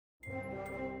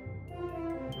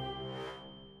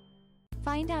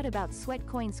Find out about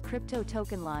Sweatcoin's crypto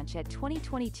token launch at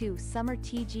 2022 Summer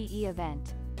TGE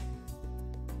event.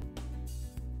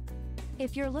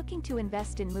 If you're looking to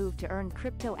invest in move to earn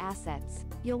crypto assets,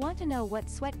 you'll want to know what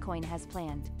Sweatcoin has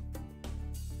planned.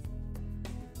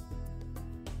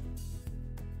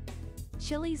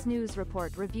 Chili's news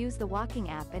report reviews the Walking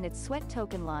app and its Sweat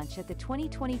token launch at the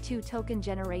 2022 Token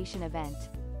Generation event.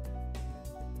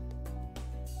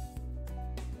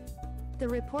 The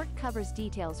report covers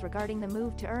details regarding the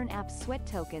move to earn app's Sweat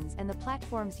tokens and the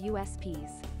platform's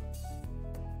USPs.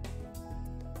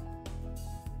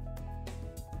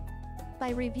 By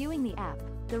reviewing the app,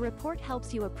 the report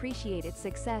helps you appreciate its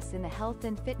success in the health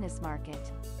and fitness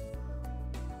market.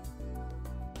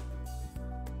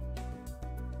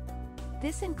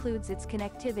 This includes its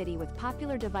connectivity with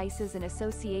popular devices and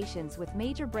associations with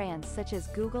major brands such as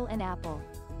Google and Apple.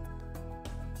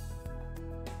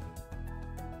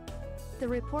 The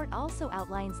report also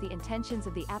outlines the intentions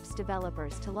of the app's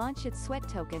developers to launch its Sweat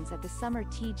tokens at the summer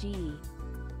TGE.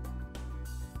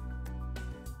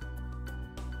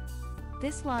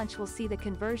 This launch will see the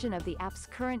conversion of the app's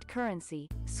current currency,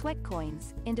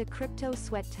 Sweatcoins, into crypto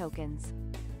Sweat tokens.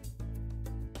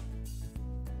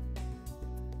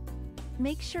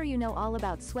 Make sure you know all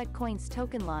about Sweatcoin's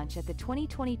token launch at the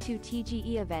 2022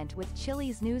 TGE event with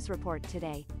Chili's news report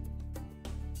today.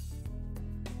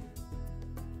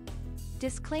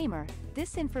 Disclaimer: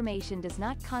 this information does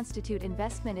not constitute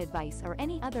investment advice or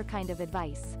any other kind of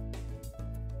advice.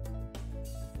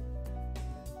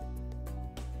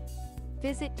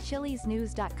 Visit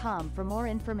chilisnews.com for more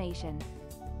information.